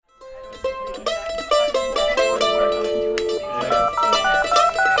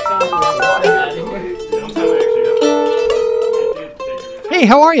Hey,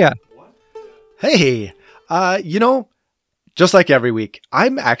 how are you? Hey, just like every week,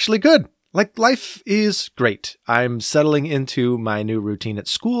 I'm actually good. Like, life is great. I'm settling into my new routine at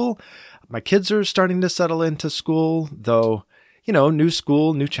school. My kids are starting to settle into school, though, new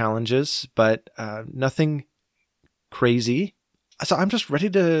school, new challenges, but nothing crazy. So I'm just ready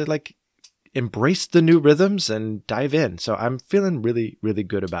to embrace the new rhythms and dive in. So I'm feeling really, really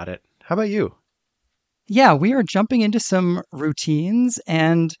good about it. How about you? Yeah, we are jumping into some routines.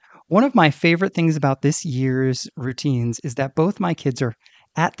 And one of my favorite things about this year's routines is that both my kids are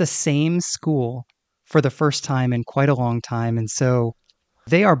at the same school for the first time in quite a long time. And so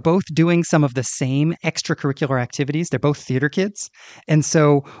they are both doing some of the same extracurricular activities. They're both theater kids. And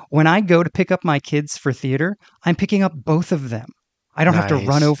so when I go to pick up my kids for theater, I'm picking up both of them. I don't have to run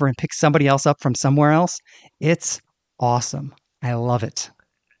Nice. over and pick somebody else up from somewhere else. It's awesome. I love it.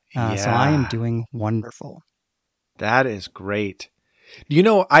 So I am Yeah, doing wonderful. that is great.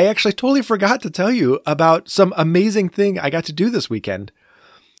 I actually totally forgot to tell you about some amazing thing I got to do this weekend.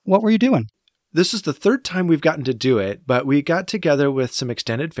 What were you doing? This is the third time we've gotten to do it, but we got together with some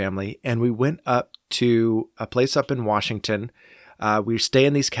extended family and we went up to a place up in Washington. We stay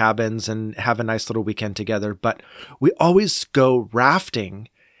in these cabins and have a nice little weekend together, but we always go rafting.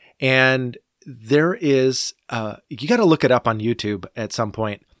 And there is, you got to look it up on YouTube at some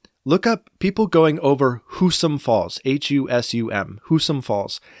point. Look up people going over Husum Falls, Husum, Husum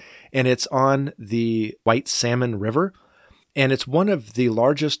Falls. And it's on the White Salmon River. And it's one of the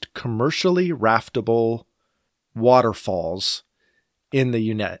largest commercially raftable waterfalls in the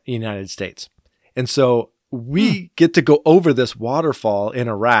United States. And so we get to go over this waterfall in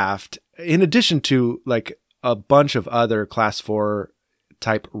a raft, in addition to like a bunch of other class 4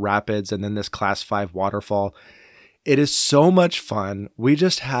 type rapids and then this class 5 waterfall. It is so much fun. We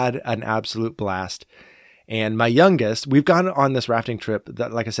just had an absolute blast. And my youngest, we've gone on this rafting trip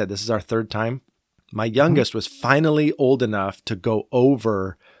that, like I said, this is our third time. My youngest was finally old enough to go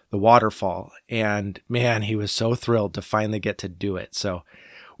over the waterfall. And man, he was so thrilled to finally get to do it. So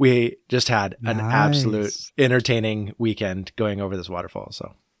we just had an absolute Nice. entertaining weekend going over this waterfall.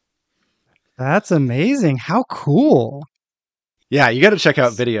 So That's amazing. How cool. yeah, you got to check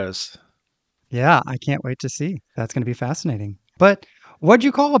out videos. Yeah, I can't wait to see. That's going to be fascinating. But what'd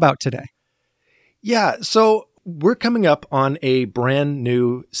you call about today? Yeah, so we're coming up on a brand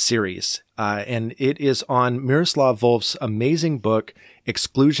new series, and it is on Miroslav Volf's amazing book,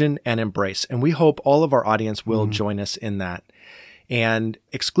 Exclusion and Embrace. And we hope all of our audience will join us in that. And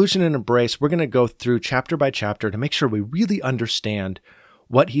Exclusion and Embrace, we're going to go through chapter by chapter to make sure we really understand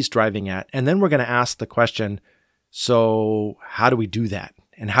what he's driving at. And then we're going to ask the question, so how do we do that?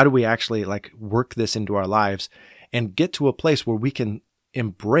 And how do we actually work this into our lives and get to a place where we can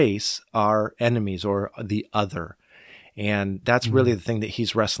embrace our enemies or the other? And that's really the thing that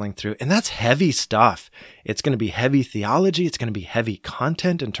he's wrestling through. And that's heavy stuff. It's going to be heavy theology. It's going to be heavy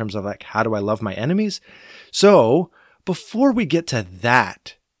content in terms of how do I love my enemies? So before we get to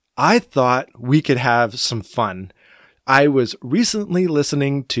that, I thought we could have some fun. I was recently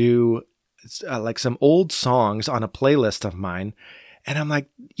listening to some old songs on a playlist of mine. And I'm like,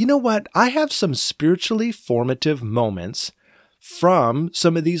 you know what? I have some spiritually formative moments from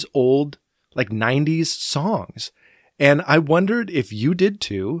some of these old 90s songs. And I wondered if you did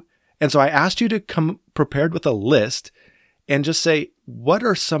too. And so I asked you to come prepared with a list and just say, what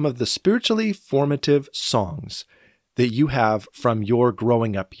are some of the spiritually formative songs that you have from your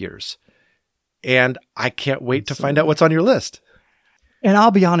growing up years? And I can't wait to find out what's on your list. And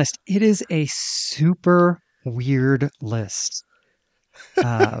I'll be honest, it is a super weird list.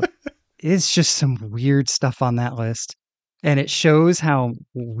 Uh, it's just some weird stuff on that list. And it shows how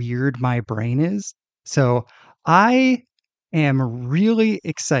weird my brain is. So I am really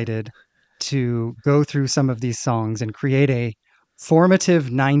excited to go through some of these songs and create a formative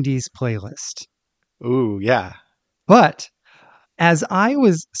 90s playlist. Ooh, yeah. But I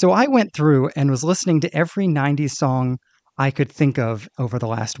went through and was listening to every 90s song I could think of over the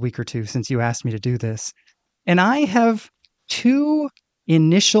last week or two since you asked me to do this. And I have two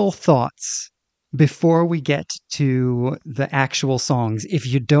initial thoughts before we get to the actual songs, if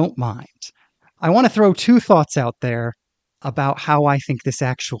you don't mind. I want to throw two thoughts out there about how I think this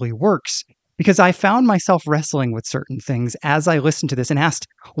actually works, because I found myself wrestling with certain things as I listened to this and asked,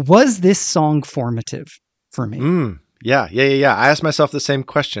 was this song formative for me? Yeah. I asked myself the same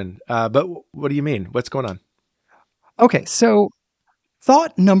question. But what do you mean? What's going on? Okay, so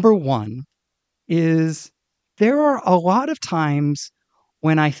thought number one is there are a lot of times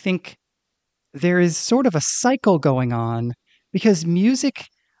when I think there is sort of a cycle going on because music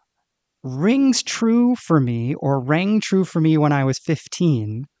rings true for me or rang true for me when I was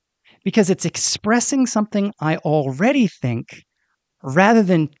 15 because it's expressing something I already think rather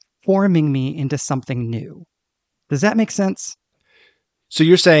than forming me into something new. Does that make sense? So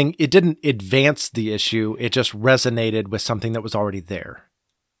you're saying it didn't advance the issue, it just resonated with something that was already there.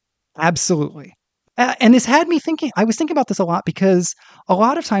 Absolutely. And this had me thinking, I was thinking about this a lot because a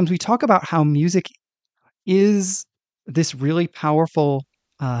lot of times we talk about how music is this really powerful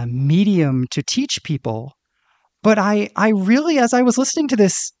medium to teach people. But I really, as I was listening to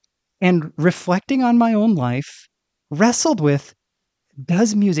this and reflecting on my own life, wrestled with,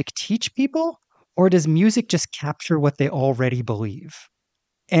 does music teach people or does music just capture what they already believe?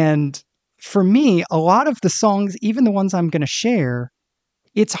 And for me, a lot of the songs, even the ones I'm going to share,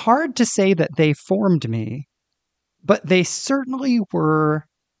 it's hard to say that they formed me, but they certainly were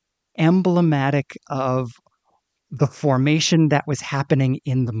emblematic of the formation that was happening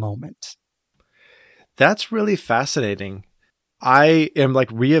in the moment. That's really fascinating. I am like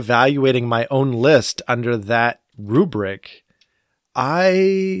reevaluating my own list under that rubric.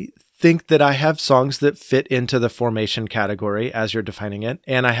 I think that I have songs that fit into the formation category as you're defining it,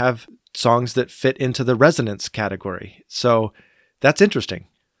 and I have songs that fit into the resonance category. So that's interesting.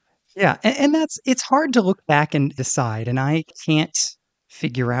 Yeah, and that's it's hard to look back and decide, and I can't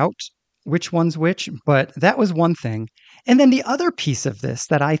figure out which one's which, but that was one thing. And then the other piece of this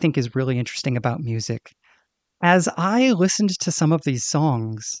that I think is really interesting about music, as I listened to some of these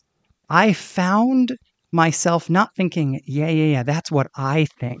songs, I found myself not thinking, yeah, that's what I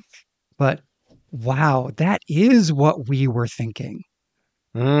think, but wow, that is what we were thinking.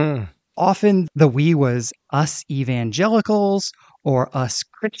 Mm. Often the we was us evangelicals or us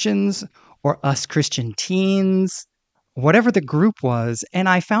Christians or us Christian teens, whatever the group was. And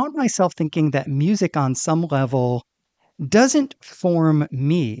I found myself thinking that music on some level doesn't form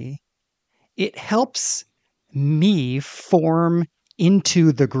me, it helps me form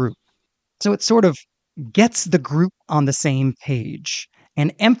into the group. So it sort of gets the group on the same page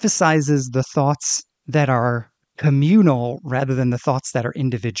and emphasizes the thoughts that are communal rather than the thoughts that are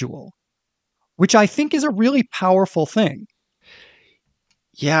individual, which I think is a really powerful thing.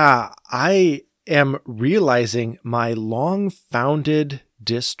 Yeah, I am realizing my long founded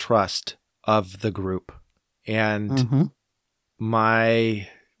distrust of the group and Mm-hmm. my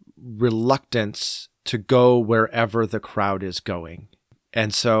reluctance to go wherever the crowd is going.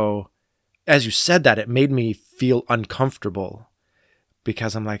 And so, as you said that, it made me feel uncomfortable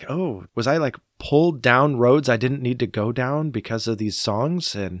because I'm like, oh, was I like pulled down roads I didn't need to go down because of these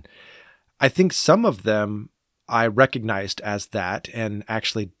songs? And I think some of them I recognized as that and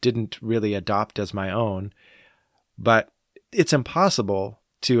actually didn't really adopt as my own. But it's impossible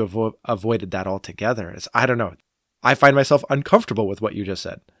to have avoided that altogether. I don't know. I find myself uncomfortable with what you just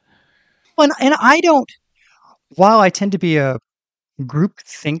said. And I don't, while I tend to be a group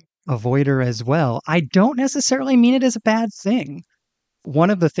think avoider as well, I don't necessarily mean it as a bad thing. One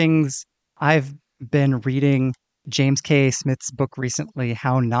of the things I've been reading James K. Smith's book recently,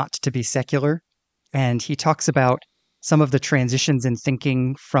 How Not to Be Secular, and he talks about some of the transitions in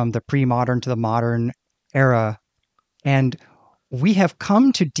thinking from the pre-modern to the modern era. And we have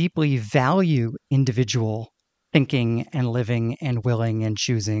come to deeply value individual thinking and living and willing and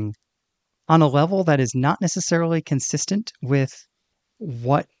choosing on a level that is not necessarily consistent with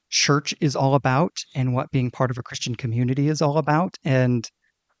what church is all about and what being part of a Christian community is all about. And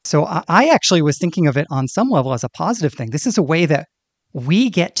so I actually was thinking of it on some level as a positive thing. This is a way that we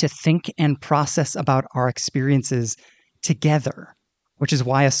get to think and process about our experiences together, which is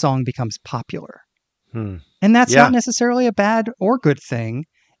why a song becomes popular. Hmm. And that's not Yeah. necessarily a bad or good thing.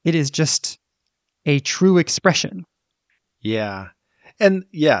 It is just a true expression. Yeah. And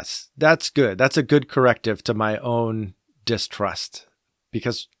yes, that's good. That's a good corrective to my own distrust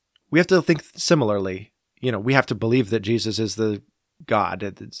because we have to think similarly. You know, we have to believe that Jesus is the God,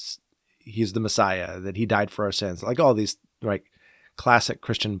 he's the Messiah, that he died for our sins, like all these like classic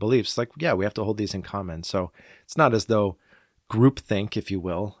Christian beliefs. Like, yeah, we have to hold these in common. So it's not as though groupthink, if you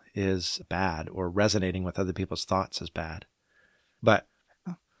will, is bad or resonating with other people's thoughts is bad. But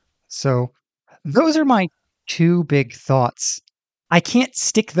So those are my two big thoughts. I can't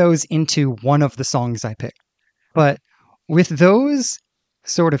stick those into one of the songs I picked, but with those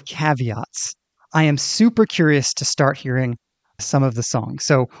sort of caveats, I am super curious to start hearing some of the songs.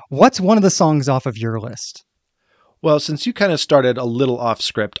 So, what's one of the songs off of your list? well, since you kind of started a little off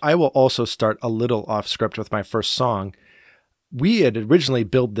script, I will also start a little off script with my first song. We had originally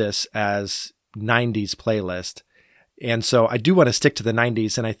built this as 90s playlist. And so I do want to stick to the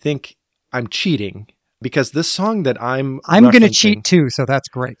 90s. And I think I'm cheating because this song that I'm I'm going to referencing, cheat too, so that's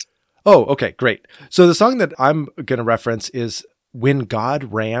great. Oh, okay, great. So the song that I'm going to reference is When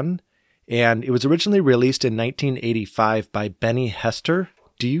God Ran, and it was originally released in 1985 by Benny Hester.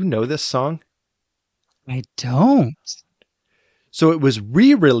 Do you know this song? I don't. So it was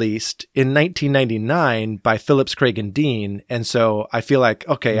re-released in 1999 by Phillips, Craig and Dean. And so I feel like,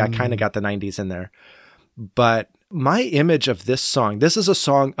 okay, I kind of Mm. got the 90s in there. But my image of this song, this is a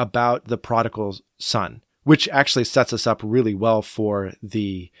song about the prodigal son, which actually sets us up really well for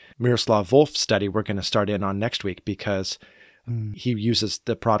the Miroslav Volf study we're going to start in on next week, because Mm. he uses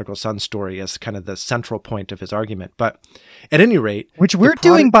the prodigal son story as kind of the central point of his argument. But at any rate, Which the we're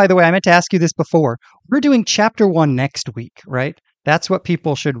doing, by the way, I meant to ask you this before. We're doing chapter 1 next week, right? That's what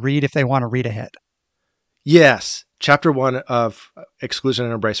people should read if they want to read ahead. yes, chapter 1 of Exclusion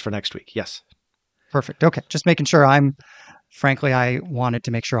and Embrace for next week. Yes. Perfect. Okay. Just making sure frankly, I wanted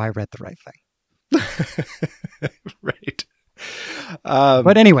to make sure I read the right thing. Right.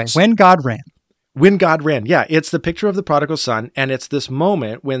 But anyway, when God ran. When God ran. Yeah, it's the picture of the prodigal son. And it's this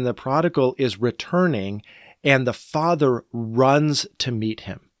moment when the prodigal is returning and the father runs to meet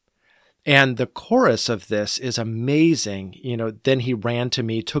him. And the chorus of this is amazing. You know, then he ran to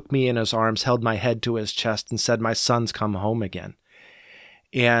me, took me in his arms, held my head to his chest, and said, "My son's come home again."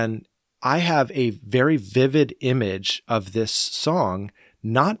 And I have a very vivid image of this song,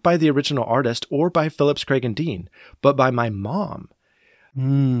 not by the original artist or by Phillips, Craig and Dean, but by my mom.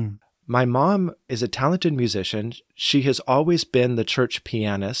 Mm. My mom is a talented musician. She has always been the church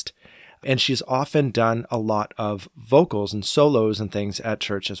pianist, and she's often done a lot of vocals and solos and things at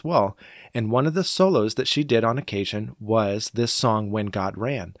church as well. And one of the solos that she did on occasion was this song, When God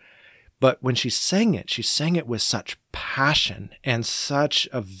Ran. But when she sang it with such passion and such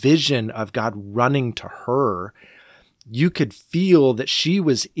a vision of God running to her. You could feel that she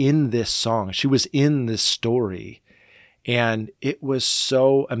was in this song. She was in this story. And it was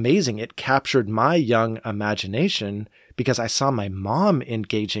so amazing. It captured my young imagination because I saw my mom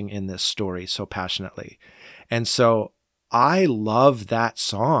engaging in this story so passionately. And so I love that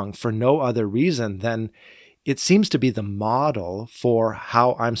song for no other reason than it seems to be the model for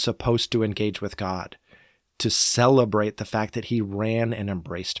how I'm supposed to engage with God, to celebrate the fact that he ran and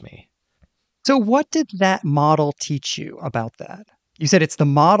embraced me. So, what did that model teach you about that? You said it's the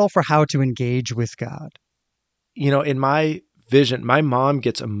model for how to engage with God. You know, in my vision, my mom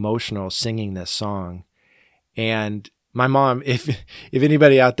gets emotional singing this song. And my mom, if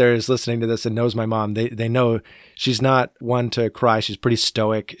anybody out there is listening to this and knows my mom, they know she's not one to cry. She's pretty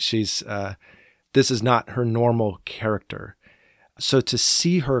stoic. This is not her normal character. So to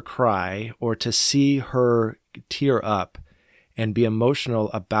see her cry or to see her tear up and be emotional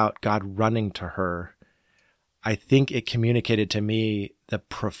about God running to her, I think it communicated to me the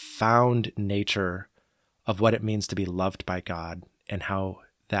profound nature of what it means to be loved by God and how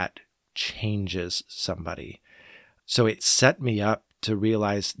that changes somebody. So it set me up to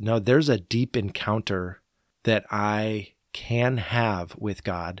realize, no, there's a deep encounter that I can have with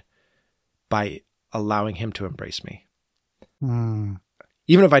God by allowing him to embrace me. Mm.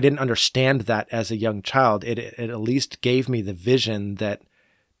 Even if I didn't understand that as a young child, it at least gave me the vision that,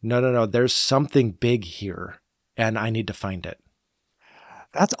 no, there's something big here and I need to find it.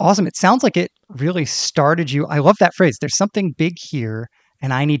 That's awesome. It sounds like it really started you. I love that phrase. There's something big here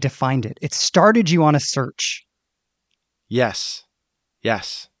and I need to find it. It started you on a search. Yes,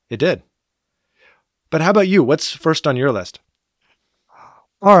 it did. But how about you? What's first on your list?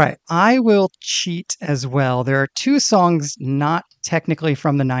 All right. I will cheat as well. There are two songs not technically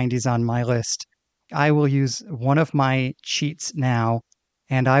from the 90s on my list. I will use one of my cheats now,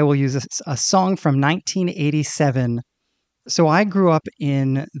 and I will use a song from 1987. So I grew up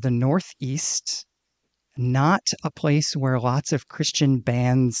in the Northeast, not a place where lots of Christian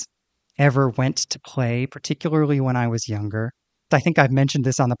bands ever went to play, particularly when I was younger. I think I've mentioned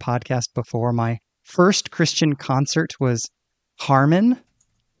this on the podcast before. My first Christian concert was Harmon,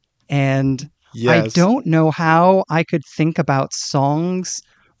 and I Yes. don't know how I could think about songs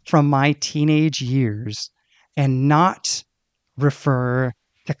from my teenage years and not refer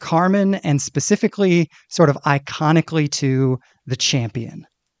to Carmen and specifically sort of iconically to The Champion.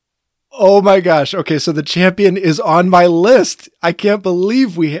 Oh my gosh. Okay, so The Champion is on my list. I can't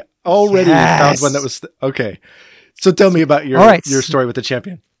believe we already found one that Yes. was okay. So tell me about All right. your story with The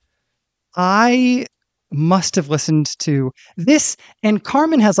Champion. I must have listened to this, and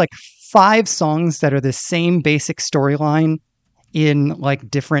Carmen has like 5 songs that are the same basic storyline in like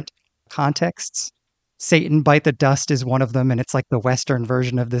different contexts. Satan Bite the Dust is one of them, and it's like the Western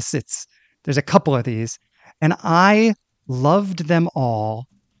version of this. There's a couple of these, and I loved them all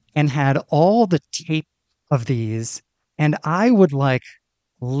and had all the tape of these, and I would like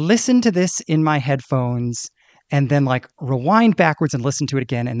listen to this in my headphones and then like rewind backwards and listen to it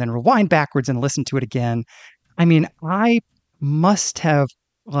again and then rewind backwards and listen to it again. I mean, I must have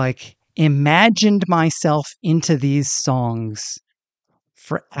like imagined myself into these songs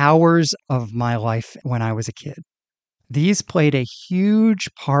for hours of my life when I was a kid. These played a huge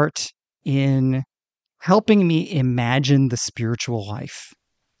part in helping me imagine the spiritual life.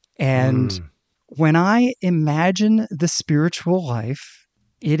 And Mm. when I imagine the spiritual life,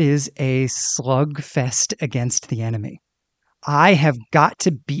 it is a slugfest against the enemy. I have got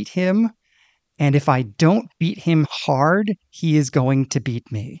to beat him. And if I don't beat him hard, he is going to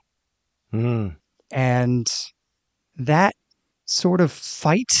beat me. Mm. And that sort of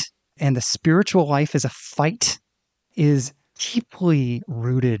fight and the spiritual life as a fight is deeply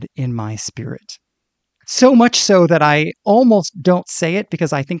rooted in my spirit. So much so that I almost don't say it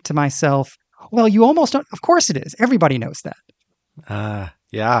because I think to myself, well, you almost don't. Of course it is. Everybody knows that.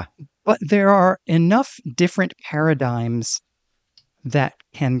 Yeah. But there are enough different paradigms that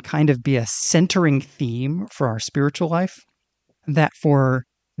can kind of be a centering theme for our spiritual life that for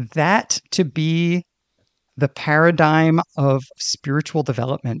that to be the paradigm of spiritual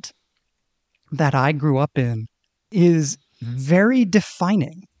development that I grew up in is very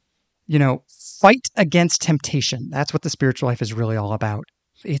defining. You know, fight against temptation. That's what the spiritual life is really all about.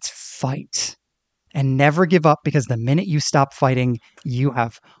 It's fight and never give up because the minute you stop fighting, you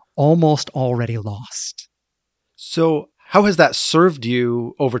have almost already lost. So, how has that served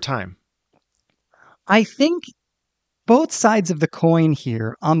you over time? I think both sides of the coin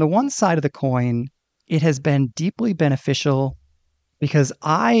here. On the one side of the coin, it has been deeply beneficial because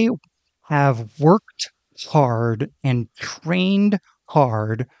I have worked hard and trained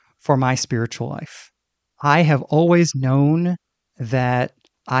hard for my spiritual life. I have always known that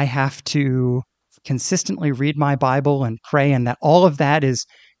I have to consistently read my Bible and pray, and that all of that is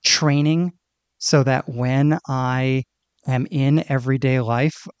training so that when I am in everyday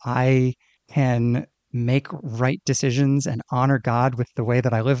life, I can make right decisions and honor God with the way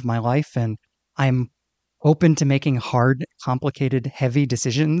that I live my life. And I'm open to making hard, complicated, heavy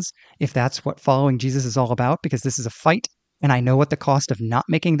decisions if that's what following Jesus is all about, because this is a fight and I know what the cost of not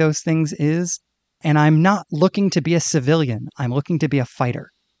making those things is. And I'm not looking to be a civilian. I'm looking to be a fighter.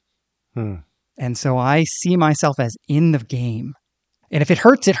 Hmm. And so I see myself as in the game. And if it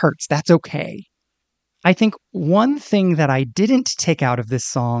hurts, it hurts. That's okay. I think one thing that I didn't take out of this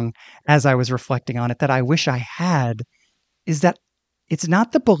song as I was reflecting on it that I wish I had is that it's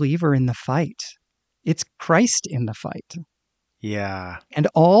not the believer in the fight. It's Christ in the fight. Yeah. And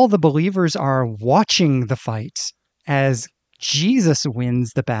all the believers are watching the fight as Jesus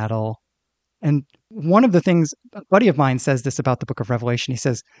wins the battle. And one of the things, a buddy of mine says this about the book of Revelation. He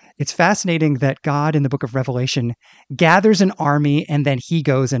says, it's fascinating that God in the book of Revelation gathers an army and then he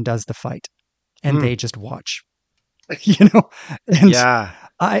goes and does the fight and Hmm. they just watch, you know? And Yeah.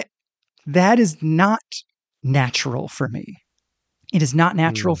 that is not natural for me. It is not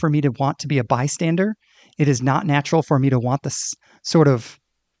natural Hmm. for me to want to be a bystander. It is not natural for me to want this sort of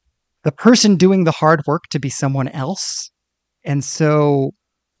the person doing the hard work to be someone else. And so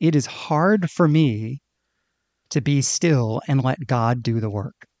it is hard for me to be still and let God do the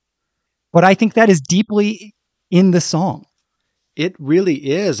work. But I think that is deeply in the song. It really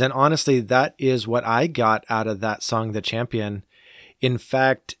is. And honestly, that is what I got out of that song, The Champion. In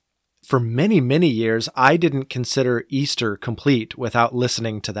fact, for many, many years, I didn't consider Easter complete without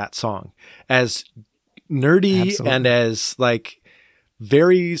listening to that song. As nerdy and Absolutely. as like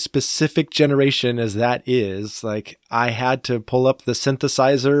very specific generation as that is, like I had to pull up the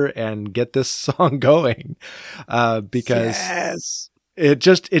synthesizer and get this song going because Yes. it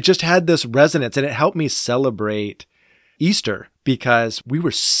just had this resonance, and it helped me celebrate Easter because we were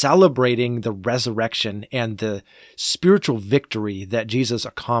celebrating the resurrection and the spiritual victory that Jesus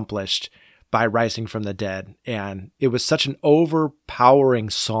accomplished by rising from the dead. And it was such an overpowering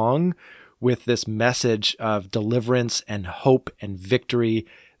song with this message of deliverance and hope and victory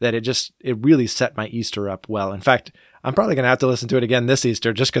that it really set my Easter up well. In fact, I'm probably going to have to listen to it again this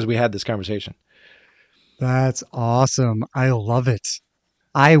Easter just because we had this conversation. That's awesome. I love it.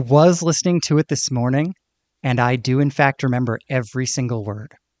 I was listening to it this morning, and I do, in fact, remember every single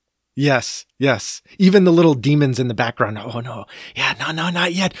word. Yes, yes. Even the little demons in the background. Oh, no. Yeah, no,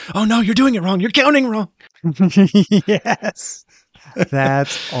 not yet. Oh, no, you're doing it wrong. You're counting wrong. Yes.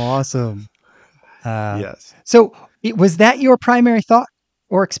 That's awesome. Uh, Yes. so, was that your primary thought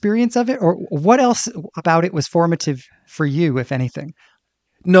or experience of it, or what else about it was formative for you, if anything?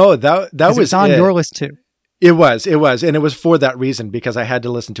 No, that Because it was was on your it. list too. It was. And it was for that reason because I had to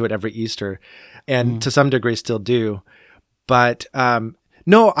listen to it every Easter and Mm. to some degree still do. But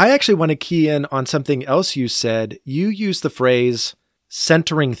No, I actually want to key in on something else you said. You used the phrase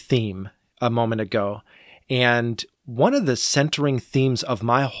centering theme a moment ago. And one of the centering themes of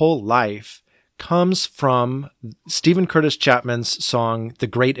my whole life comes from Stephen Curtis Chapman's song, The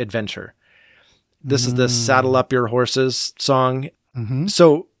Great Adventure. This is the Saddle Mm. Up Your Horses song. Hmm.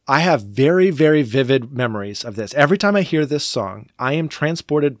 So I have very, very vivid memories of this. Every time I hear this song, I am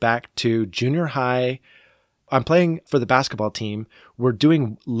transported back to junior high. I'm playing for the basketball team. We're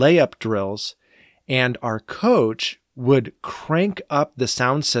doing layup drills, and our coach would crank up the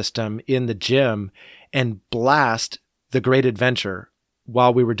sound system in the gym and blast The Great Adventure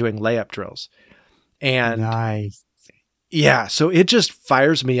while we were doing layup drills. And Nice. yeah, so it just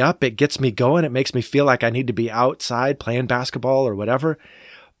fires me up. It gets me going. It makes me feel like I need to be outside playing basketball or whatever.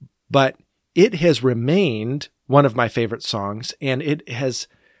 But it has remained one of my favorite songs, and it has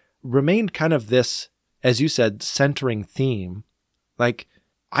remained kind of this, as you said, centering theme. Like,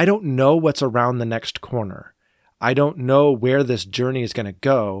 I don't know what's around the next corner. I don't know where this journey is going to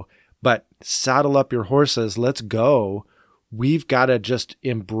go, but saddle up your horses. Let's go. We've got to just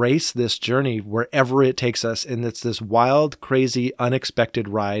embrace this journey wherever it takes us. And it's this wild, crazy, unexpected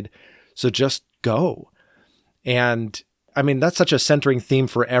ride. So just go. And I mean, that's such a centering theme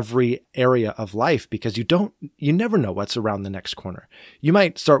for every area of life because you never know what's around the next corner. You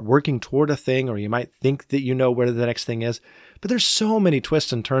might start working toward a thing, or you might think that you know where the next thing is, but there's so many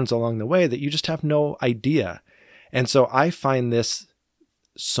twists and turns along the way that you just have no idea. And so I find this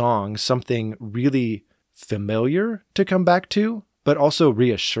song something really familiar to come back to, but also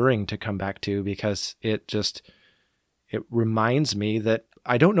reassuring to come back to because it reminds me that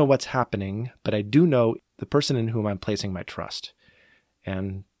I don't know what's happening, but I do know the person in whom I'm placing my trust.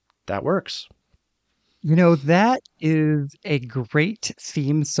 And that works. You know, that is a great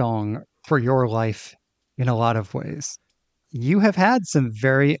theme song for your life in a lot of ways. You have had some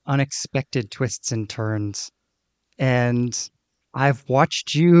very unexpected twists and turns, and I've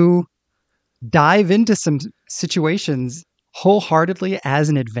watched you dive into some situations wholeheartedly as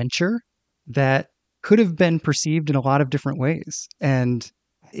an adventure that could have been perceived in a lot of different ways. And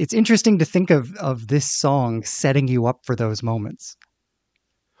it's interesting to think of this song setting you up for those moments.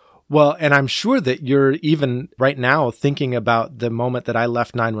 Well, and I'm sure that you're even right now thinking about the moment that I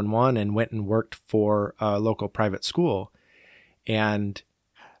left 911 and went and worked for a local private school. And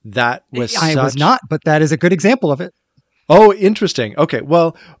that was I was such. not, but that is a good example of it. Oh, interesting. Okay.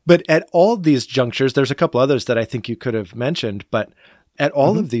 Well, but at all these junctures, there's a couple others that I think you could have mentioned, but at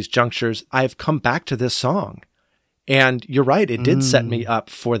all Mhm. of these junctures, I've come back to this song. And you're right. It did set me Mm. up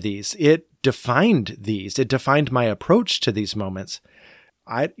for these. It defined these. It defined my approach to these moments.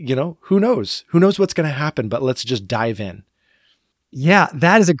 Who knows? Who knows what's going to happen, but let's just dive in. Yeah,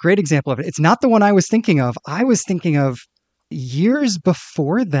 that is a great example of it. It's not the one I was thinking of. I was thinking of years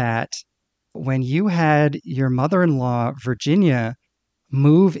before that when you had your mother-in-law, Virginia,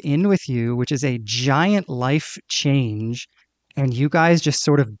 move in with you, which is a giant life change, and you guys just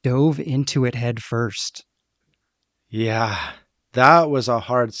sort of dove into it head first. Yeah, that was a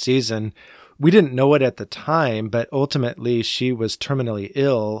hard season. We didn't know it at the time, but ultimately she was terminally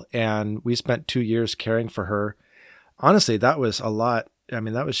ill and we spent 2 years caring for her. Honestly, that was a lot. I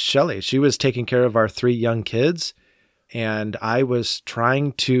mean, that was Shelley. She was taking care of our 3 young kids, and I was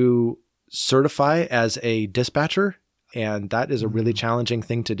trying to certify as a dispatcher. And that is a really Mm. challenging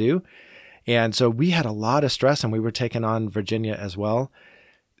thing to do. And so we had a lot of stress and we were taking on Virginia as well.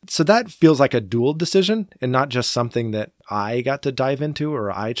 So that feels like a dual decision and not just something that I got to dive into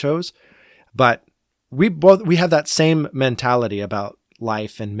or I chose. But we have that same mentality about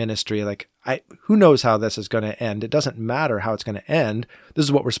life and ministry. Like, who knows how this is going to end? It doesn't matter how it's going to end. This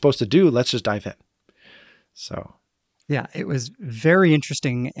is what we're supposed to do. Let's just dive in. So Yeah, it was very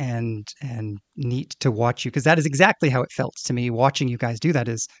interesting and neat to watch you because that is exactly how it felt to me watching you guys do that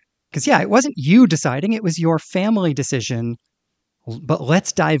is because yeah, it wasn't you deciding, it was your family decision. But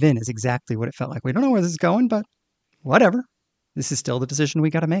let's dive in is exactly what it felt like. We don't know where this is going, but whatever. This is still the decision we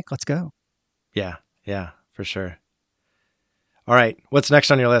got to make. Let's go. yeah, for sure. All right. What's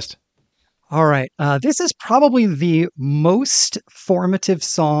next on your list? All right. This is probably the most formative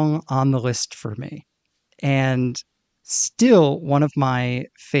song on the list for me, and still one of my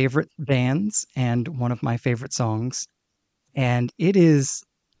favorite bands and one of my favorite songs. And it is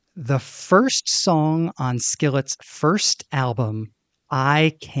the first song on Skillet's first album,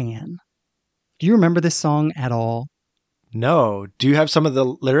 I Can. Do you remember this song at all? No. Do you have some of the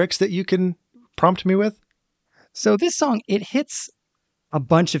lyrics that you can prompt me with? So this song, it hits a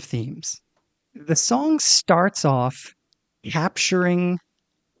bunch of themes. The song starts off capturing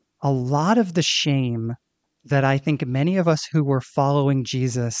a lot of the shame that I think many of us who were following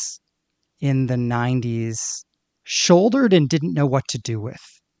Jesus in the 90s shouldered and didn't know what to do with.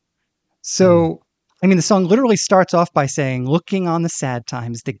 Mm. So, I mean, the song literally starts off by saying, looking on the sad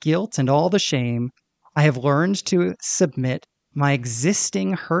times, the guilt and all the shame, I have learned to submit my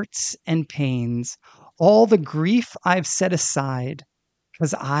existing hurts and pains, all the grief I've set aside,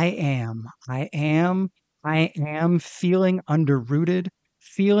 because I am feeling underrooted,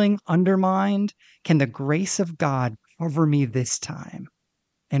 feeling undermined. Can the grace of God cover me this time?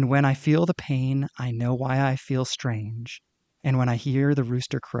 And when I feel the pain, I know why I feel strange. And when I hear the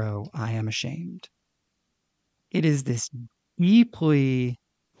rooster crow, I am ashamed. It is this deeply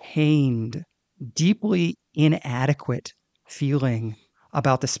pained, deeply inadequate feeling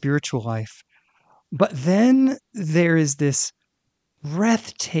about the spiritual life. But then there is this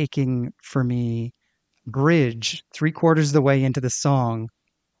breathtaking, for me, bridge 3/4 of the way into the song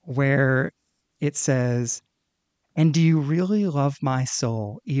where it says, and do you really love my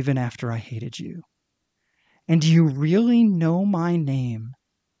soul even after I hated you? And do you really know my name?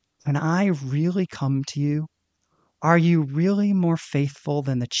 Can I really come to you? Are you really more faithful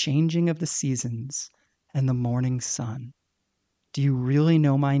than the changing of the seasons and the morning sun? Do you really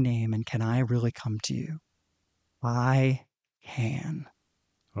know my name and can I really come to you? I can.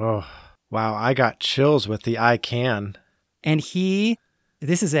 Oh, wow. I got chills with the I can. And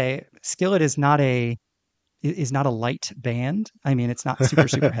this is Skillet is not a light band. I mean, it's not super,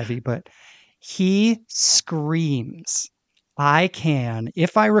 super heavy, but he screams, I can,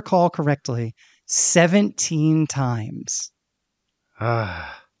 if I recall correctly, 17 times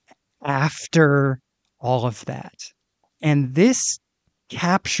Ah, after all of that. And this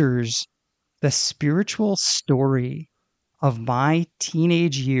captures the spiritual story of my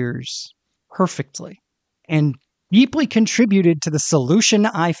teenage years perfectly and deeply contributed to the solution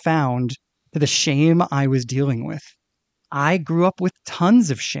I found to the shame I was dealing with. I grew up with tons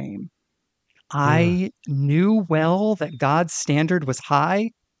of shame. mm, I knew well that God's standard was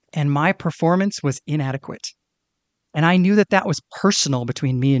high and my performance was inadequate. And I knew that that was personal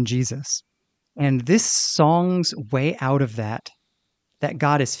between me and Jesus. And this song's way out of that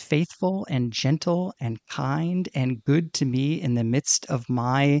God is faithful and gentle and kind and good to me in the midst of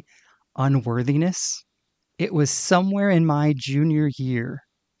my unworthiness. It was somewhere in my junior year.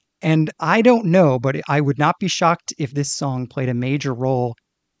 And I don't know, but I would not be shocked if this song played a major role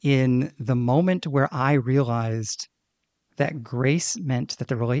in the moment where I realized that grace meant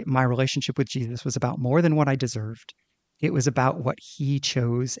that my relationship with Jesus was about more than what I deserved. It was about what he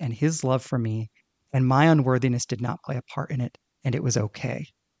chose and his love for me, and my unworthiness did not play a part in it, and it was okay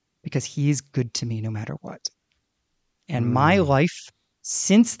because he's good to me no matter what. And my mm. life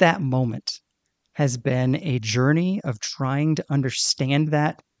since that moment has been a journey of trying to understand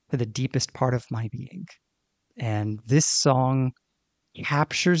that to the deepest part of my being. And this song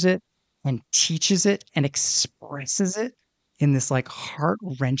captures it and teaches it and expresses it in this like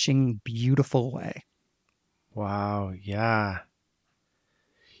heart-wrenching, beautiful way. Wow. Yeah.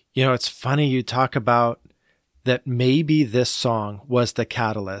 You know, it's funny you talk about that maybe this song was the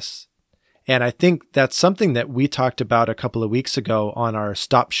catalyst. And I think that's something that we talked about a couple of weeks ago on our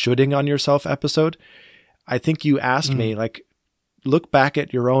Stop Shooting on Yourself episode. I think you asked Mm. me, like, look back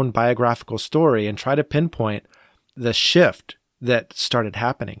at your own biographical story and try to pinpoint the shift that started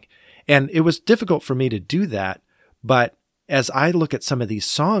happening. And it was difficult for me to do that. But as I look at some of these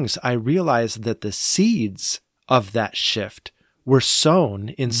songs, I realize that the seeds of that shift were sown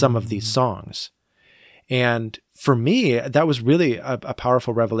in some of these Mm. songs. And for me, that was really a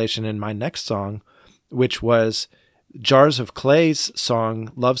powerful revelation in my next song, which was Jars of Clay's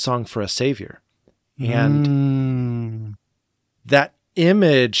song, Love Song for a Savior. And Mm. that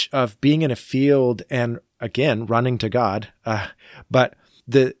image of being in a field and again running to God, but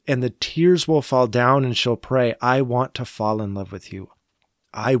the tears will fall down and she'll pray, I want to fall in love with you.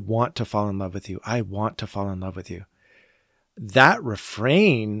 I want to fall in love with you. I want to fall in love with you. That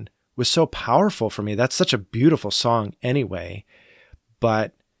refrain was so powerful for me. That's such a beautiful song anyway,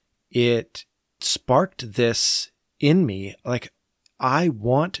 but it sparked this in me. Like, I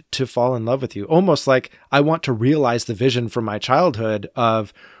want to fall in love with you. Almost like I want to realize the vision from my childhood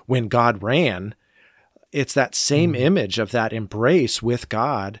of when God ran. It's that same Mm. image of that embrace with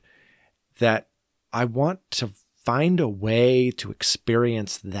God that I want to find a way to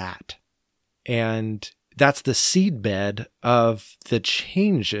experience that. And that's the seedbed of the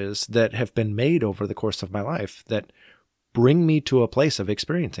changes that have been made over the course of my life that bring me to a place of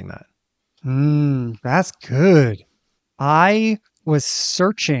experiencing that. That's good. I was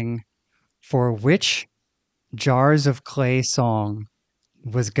searching for which Jars of Clay song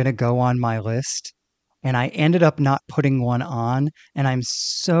was going to go on my list. and I ended up not putting one on. And I'm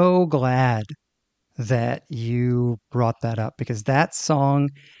so glad that you brought that up because that song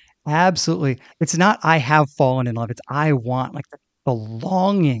absolutely, it's not I have fallen in love, it's I want, like the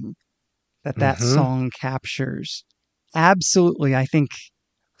longing that that Mm-hmm. song captures. Absolutely, I think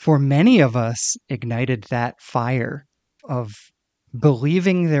for many of us ignited that fire of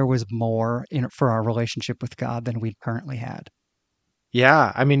believing there was more for our relationship with God than we currently had.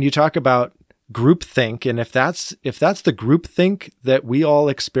 Yeah, I mean, you talk about groupthink, and if that's the groupthink that we all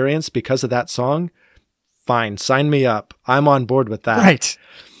experience because of that song, fine, sign me up. I'm on board with that. Right.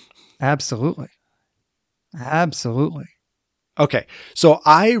 Absolutely. Absolutely. Okay, so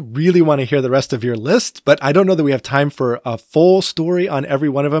I really want to hear the rest of your list, but I don't know that we have time for a full story on every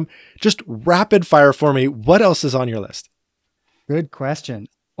one of them. Just rapid fire for me. What else is on your list? Good question.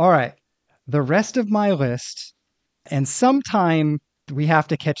 All right. The rest of my list, and sometime we have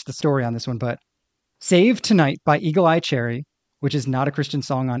to catch the story on this one, but Save Tonight by Eagle Eye Cherry, which is not a Christian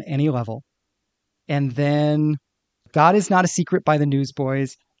song on any level. And then God is Not a Secret by the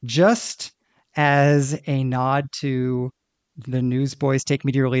Newsboys, just as a nod to the Newsboys' Take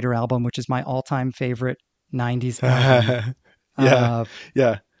Me to Your Later album, which is my all time favorite 90s album. Yeah, Uh,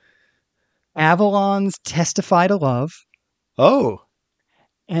 yeah. Avalon's Testify to Love. Oh,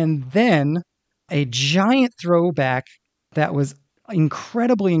 And then a giant throwback that was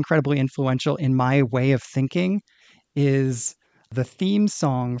incredibly, incredibly influential in my way of thinking is the theme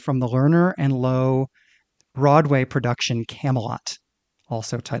song from the Lerner and Loewe Broadway production Camelot,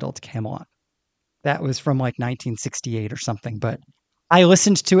 also titled Camelot. That was from like 1968 or something, but I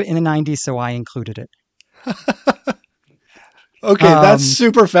listened to it in the 90s, so I included it. okay. That's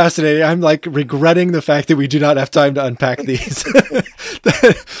super fascinating. I'm like regretting the fact that we do not have time to unpack these.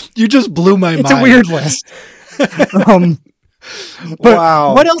 You just blew my it's mind. a weird list. um, but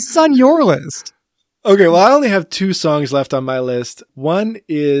Wow. what else is on your list? Okay, well, I only have two songs left on my list. One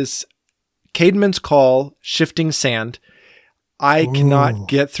is Caedmon's Call, Shifting Sand. I cannot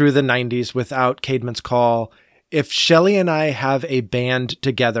get through the 90s without Caedmon's Call. If Shelley and I have a band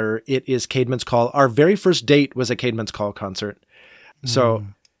together, it is Caedmon's Call. Our very first date was a Caedmon's Call concert. So,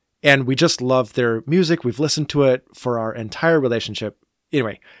 and we just love their music. We've listened to it for our entire relationship.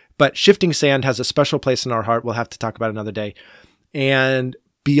 Anyway, but Shifting Sand has a special place in our heart. We'll have to talk about it another day. And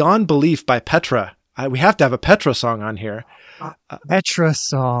Beyond Belief by Petra. We have to have a Petra song on here. Petra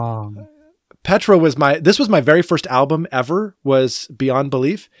song. Petra was this was my very first album ever, was Beyond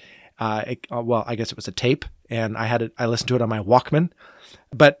Belief. Well, I guess it was a tape, and I listened to it on my Walkman.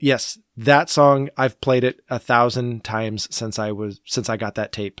 But yes, that song, I've played it 1,000 times since I got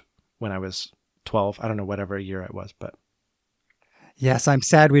that tape when I was 12. I don't know whatever year it was, but Yes, I'm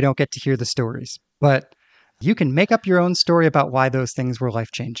sad we don't get to hear the stories, but you can make up your own story about why those things were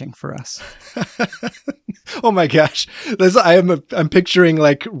life-changing for us. oh my gosh, I'm picturing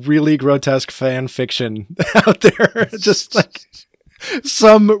like really grotesque fan fiction out there, just like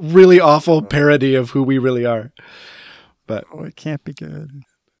some really awful parody of who we really are. But it can't be good.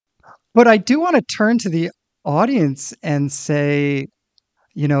 But I do want to turn to the audience and say,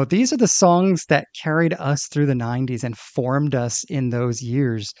 these are the songs that carried us through the 90s and formed us in those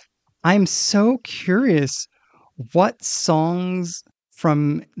years. I'm so curious what songs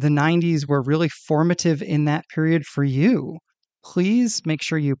from the 90s were really formative in that period for you. Please make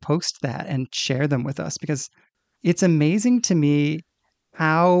sure you post that and share them with us because it's amazing to me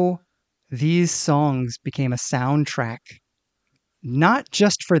how these songs became a soundtrack, not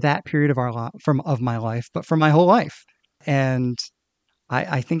just for that period of of my life, but for my whole life. And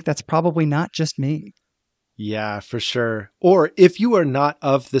I think that's probably not just me. Yeah, for sure. Or if you are not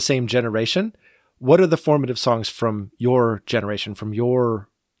of the same generation, what are the formative songs from your generation, from your,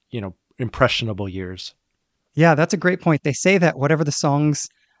 impressionable years? Yeah, that's a great point. They say that whatever the songs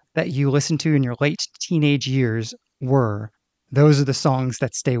that you listen to in your late teenage years were, those are the songs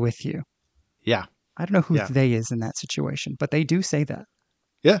that stay with you. Yeah. I don't know who Yeah. they is in that situation, but they do say that.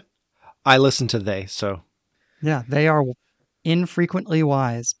 Yeah. I listen to they, so. Yeah, they are infrequently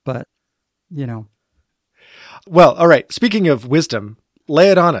wise, but, Well, all right. Speaking of wisdom, lay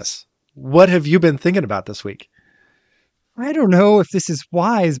it on us. What have you been thinking about this week? I don't know if this is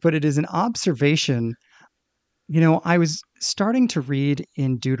wise, but it is an observation. I was starting to read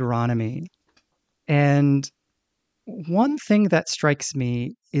in Deuteronomy, and one thing that strikes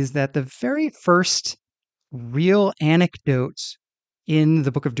me is that the very first real anecdote in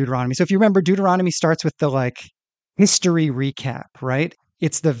the book of Deuteronomy. So if you remember, Deuteronomy starts with the history recap, right?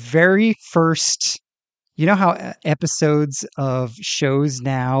 It's the very first, how episodes of shows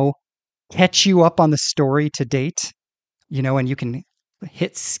now catch you up on the story to date, and you can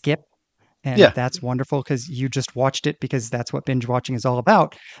hit skip And Yeah. that's wonderful because you just watched it because that's what binge watching is all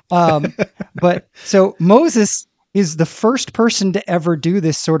about. Um, but so Moses is the first person to ever do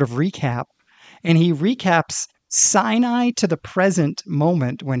this sort of recap. And he recaps Sinai to the present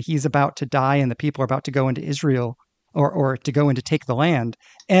moment when he's about to die and the people are about to go into Israel or to go in to take the land.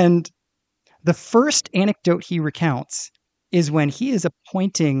 And the first anecdote he recounts is when he is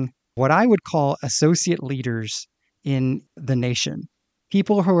appointing what I would call associate leaders in the nation,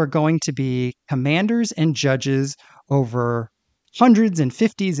 people who are going to be commanders and judges over hundreds and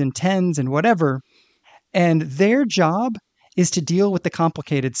fifties and tens and whatever. And their job is to deal with the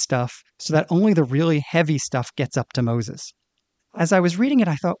complicated stuff so that only the really heavy stuff gets up to Moses. As I was reading it,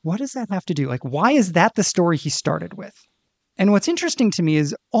 I thought, what does that have to do? Like, why is that the story he started with? And what's interesting to me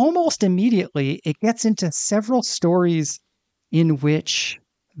is almost immediately it gets into several stories in which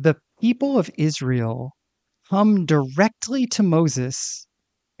the people of Israel come directly to Moses,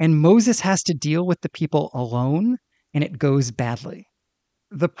 and Moses has to deal with the people alone, and it goes badly.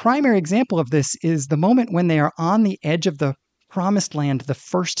 The primary example of this is the moment when they are on the edge of the promised land the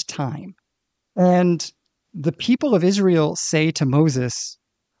first time. And the people of Israel say to Moses,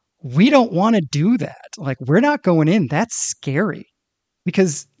 we don't want to do that. Like, we're not going in. That's scary.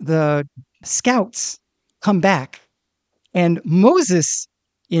 Because the scouts come back, and Moses,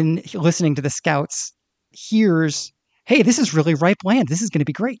 in listening to the scouts, hears, hey, this is really ripe land. This is going to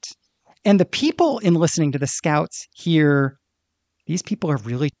be great. And the people, in listening to the scouts, hear, these people are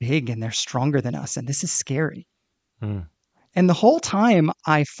really big and they're stronger than us, and this is scary. Mm. And the whole time,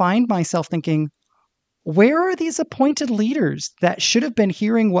 I find myself thinking, where are these appointed leaders that should have been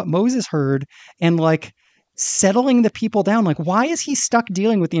hearing what Moses heard and like settling the people down? Like, why is he stuck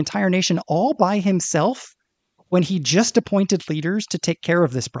dealing with the entire nation all by himself when he just appointed leaders to take care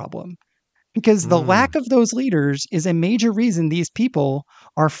of this problem? Because the lack of those leaders is a major reason these people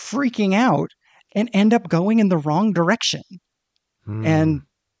are freaking out and end up going in the wrong direction. And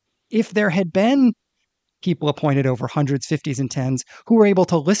if there had been people appointed over hundreds, fifties, and tens who were able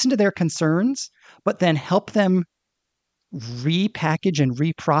to listen to their concerns, but then help them repackage and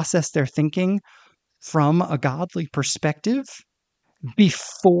reprocess their thinking from a godly perspective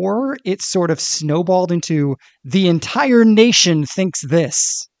before it sort of snowballed into the entire nation thinks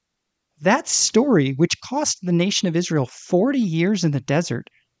this. That story, which cost the nation of Israel 40 years in the desert,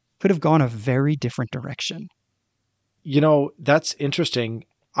 could have gone a very different direction. You know, that's interesting.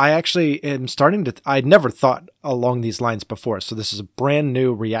 I actually am starting to, I'd never thought along these lines before. So this is a brand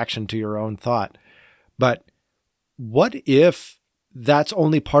new reaction to your own thought. But what if that's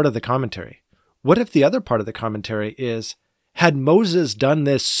only part of the commentary? What if the other part of the commentary is, had Moses done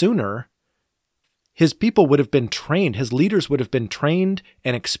this sooner, his people would have been trained, his leaders would have been trained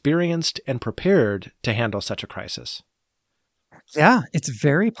and experienced and prepared to handle such a crisis? Yeah, it's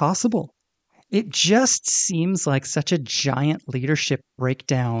very possible. It just seems like such a giant leadership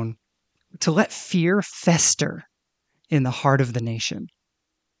breakdown to let fear fester in the heart of the nation.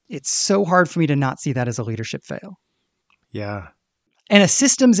 It's so hard for me to not see that as a leadership fail. Yeah. And a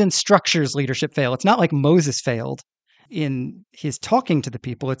systems and structures leadership fail. It's not like Moses failed in his talking to the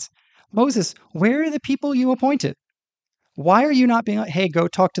people. It's, Moses, where are the people you appointed? Why are you not being like, hey, go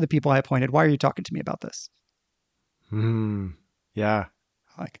talk to the people I appointed? Why are you talking to me about this? Yeah.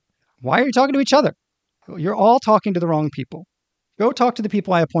 Like, why are you talking to each other? You're all talking to the wrong people. Go talk to the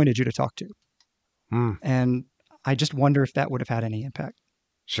people I appointed you to talk to. And I just wonder if that would have had any impact.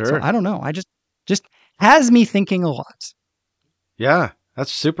 Sure. So I don't know. I just has me thinking a lot. Yeah,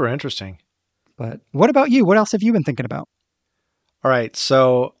 that's super interesting. But what about you? What else have you been thinking about? All right.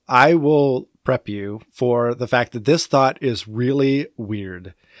 So I will prep you for the fact that this thought is really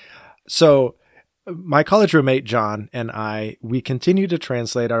weird. So my college roommate, John, and I, we continue to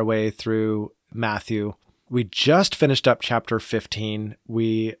translate our way through Matthew. We just finished up chapter 15.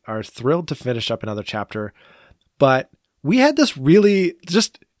 We are thrilled to finish up another chapter, but we had this really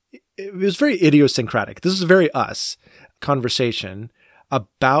it was very idiosyncratic. This is very us conversation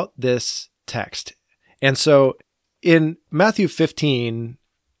about this text. And so in Matthew 15,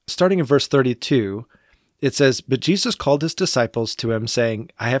 starting in verse 32, it says, "But Jesus called his disciples to him,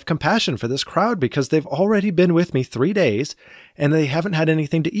 saying, I have compassion for this crowd because they've already been with me 3 days and they haven't had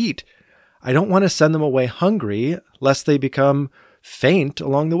anything to eat. I don't want to send them away hungry, lest they become faint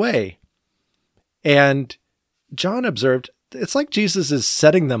along the way." And John observed, it's like Jesus is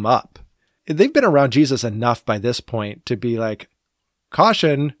setting them up. They've been around Jesus enough by this point to be like,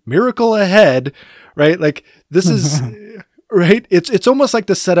 caution, miracle ahead, right? Like this is, right? It's almost like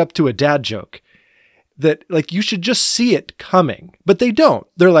the setup to a dad joke that like you should just see it coming, but they don't.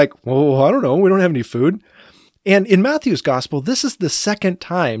 They're like, well, I don't know. We don't have any food. And in Matthew's gospel, this is the second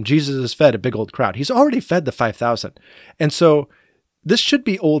time Jesus has fed a big old crowd. He's already fed the 5,000. And so this should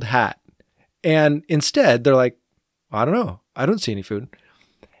be old hat. And instead, they're like, I don't know. I don't see any food.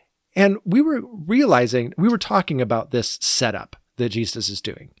 And we were talking about this setup that Jesus is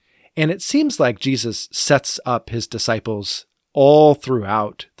doing. And it seems like Jesus sets up his disciples all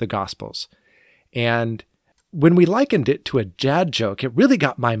throughout the Gospels. And when we likened it to a dad joke, it really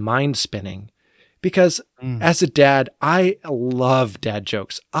got my mind spinning. Because as a dad, I love dad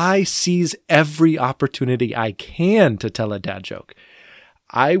jokes. I seize every opportunity I can to tell a dad joke.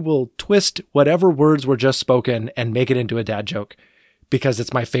 I will twist whatever words were just spoken and make it into a dad joke because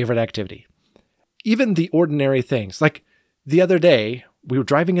it's my favorite activity. Even the ordinary things. Like the other day, we were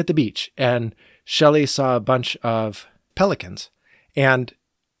driving at the beach and Shelley saw a bunch of pelicans. And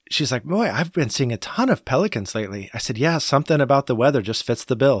she's like, boy, I've been seeing a ton of pelicans lately. I said, yeah, something about the weather just fits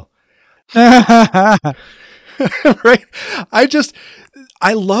the bill. Right?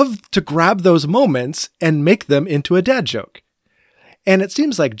 I love to grab those moments and make them into a dad joke. And it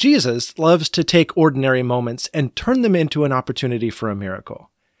seems like Jesus loves to take ordinary moments and turn them into an opportunity for a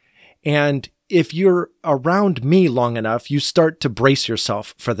miracle. And if you're around me long enough, you start to brace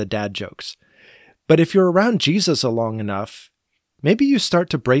yourself for the dad jokes. But if you're around Jesus long enough, maybe you start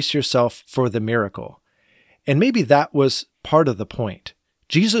to brace yourself for the miracle. And maybe that was part of the point.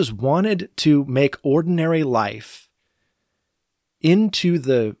 Jesus wanted to make ordinary life into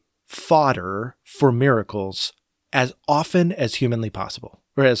the fodder for miracles as often as humanly possible,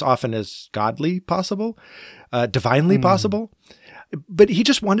 or as often as godly possible, divinely possible. But he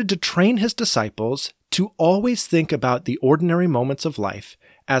just wanted to train his disciples to always think about the ordinary moments of life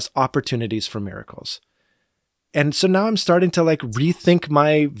as opportunities for miracles. And so now I'm starting to rethink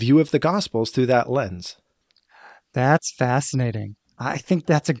my view of the Gospels through that lens. That's fascinating. I think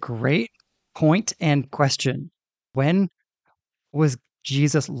that's a great point and question. When was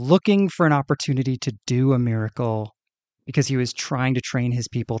Jesus looking for an opportunity to do a miracle because he was trying to train his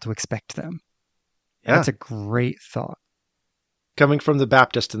people to expect them? Yeah. That's a great thought. Coming from the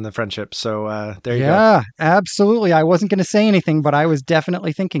Baptist in the friendship. So there you go. Yeah, absolutely. I wasn't going to say anything, but I was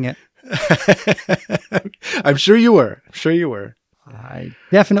definitely thinking it. I'm sure you were. I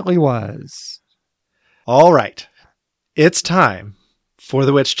definitely was. All right. It's time for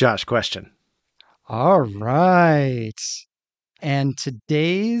the Which Josh question. All right. And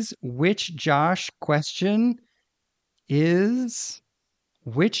today's Which Josh question is,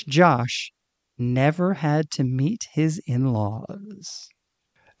 which Josh never had to meet his in-laws?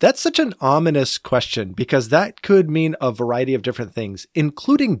 That's such an ominous question because that could mean a variety of different things,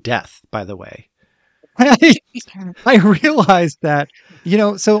 including death, by the way. I realized that,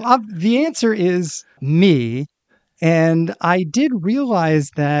 so the answer is me. And I did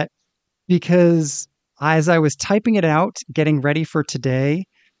realize that because as I was typing it out, getting ready for today,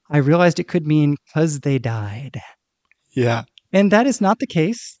 I realized it could mean because they died. Yeah. And that is not the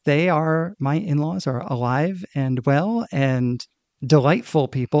case. My in-laws are alive and well and delightful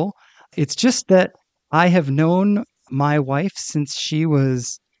people. It's just that I have known my wife since she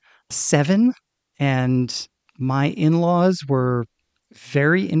was 7, and my in-laws were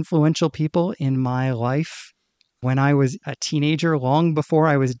very influential people in my life when I was a teenager, long before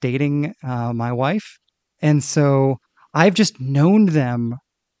I was dating my wife. And so I've just known them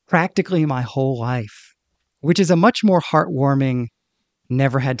practically my whole life, which is a much more heartwarming,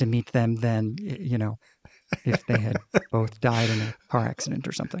 never had to meet them than, if they had both died in a car accident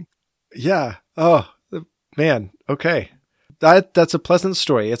or something. Yeah. Oh, man. Okay. That's a pleasant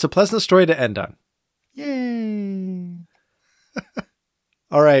story. It's a pleasant story to end on. Yay.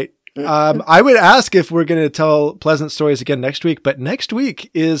 All right. I would ask if we're going to tell pleasant stories again next week, but next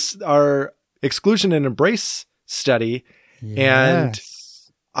week is our exclusion and embrace study. Yes. And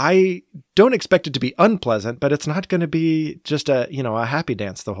I don't expect it to be unpleasant, but it's not going to be just a happy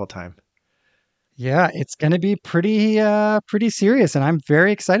dance the whole time. Yeah, it's going to be pretty serious, and I'm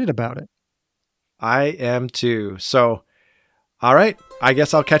very excited about it. I am too. So, all right. I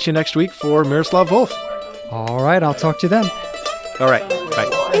guess I'll catch you next week for Miroslav Volf. All right. I'll talk to you then. All right. Bye.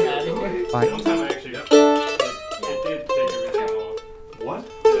 Bye.